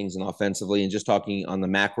certain things and offensively, and just talking on the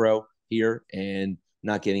macro here and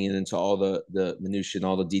not getting into all the minutiae and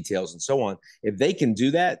all the details and so on. If they can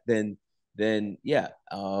do that, then yeah,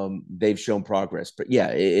 they've shown progress. But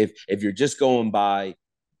yeah, if you're just going by,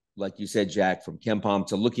 like you said, Jack, from Ken Palm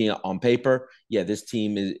to looking at on paper, yeah, this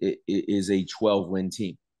team is a 12-win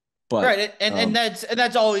team. But, right, and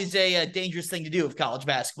that's always a dangerous thing to do with college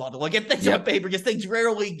basketball, to look at things on paper, because things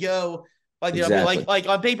rarely go like, exactly. like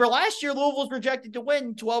on paper. Last year, Louisville was projected to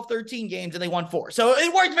win 12, 13 games, and they won 4. So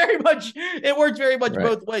it worked very much.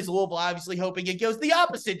 Both ways. Louisville obviously hoping it goes the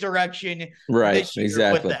opposite direction. Right, this year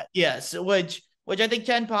exactly. with that. Yes, which I think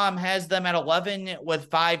Ken Palm has them at 11 with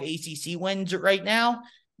 5 ACC wins right now.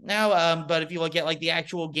 But if you look at like the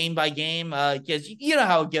actual game by game, because you know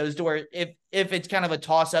how it goes, to where if it's kind of a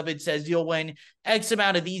toss up, it says you'll win X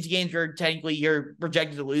amount of these games, where technically you're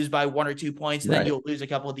projected to lose by 1 or 2 points, and then you'll lose a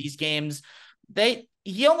couple of these games.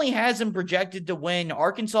 He only has them projected to win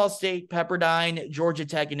Arkansas State, Pepperdine, Georgia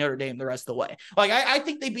Tech, and Notre Dame the rest of the way. Like I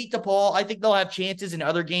think they beat DePaul. I think they'll have chances in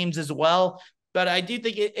other games as well, but I do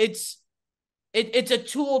think it's a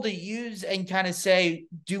tool to use and kind of say,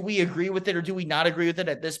 do we agree with it or do we not agree with it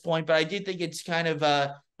at this point? But I do think it's kind of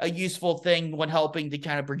a useful thing when helping to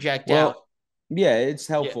kind of project out. Yeah, it's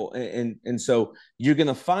helpful. Yeah. And so you're going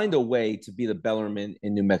to find a way to beat a Bellarmine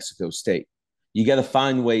in New Mexico State. You got to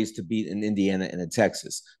find ways to beat an Indiana and a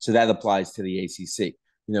Texas. So that applies to the ACC.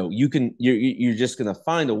 You're just going to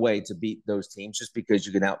find a way to beat those teams just because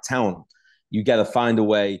you can out-talent them. You got to find a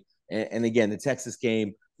way. And again, the Texas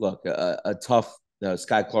game, look, a tough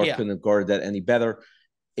Sky Clark couldn't have guarded that any better.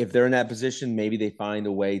 If they're in that position, maybe they find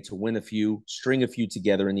a way to win a few, string a few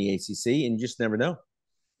together in the ACC, and you just never know.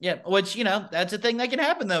 Yeah, which, that's a thing that can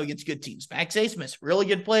happen, though, against good teams. Max Asmus, really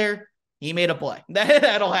good player. He made a play.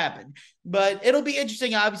 That'll happen. But it'll be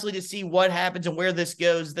interesting, obviously, to see what happens and where this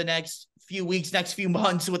goes the next few weeks, next few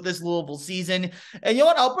months with this Louisville season. And you know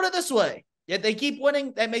what? I'll put it this way. If they keep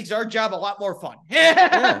winning, that makes our job a lot more fun.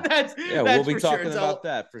 That's we'll be talking about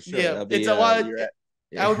that for sure. Yeah, it's a lot.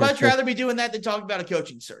 I would much rather be doing that than talking about a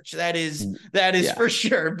coaching search. That is for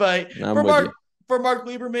sure. But for Mark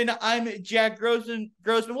Lieberman, I'm Jack Grossman.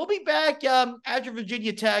 We'll be back after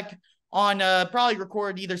Virginia Tech on probably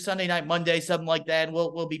record either Sunday night, Monday, something like that. And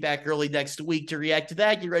we'll be back early next week to react to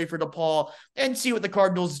that, get ready for DePaul, and see what the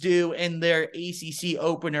Cardinals do in their ACC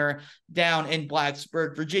opener down in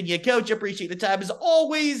Blacksburg, Virginia. Coach, appreciate the time as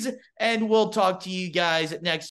always, and we'll talk to you guys next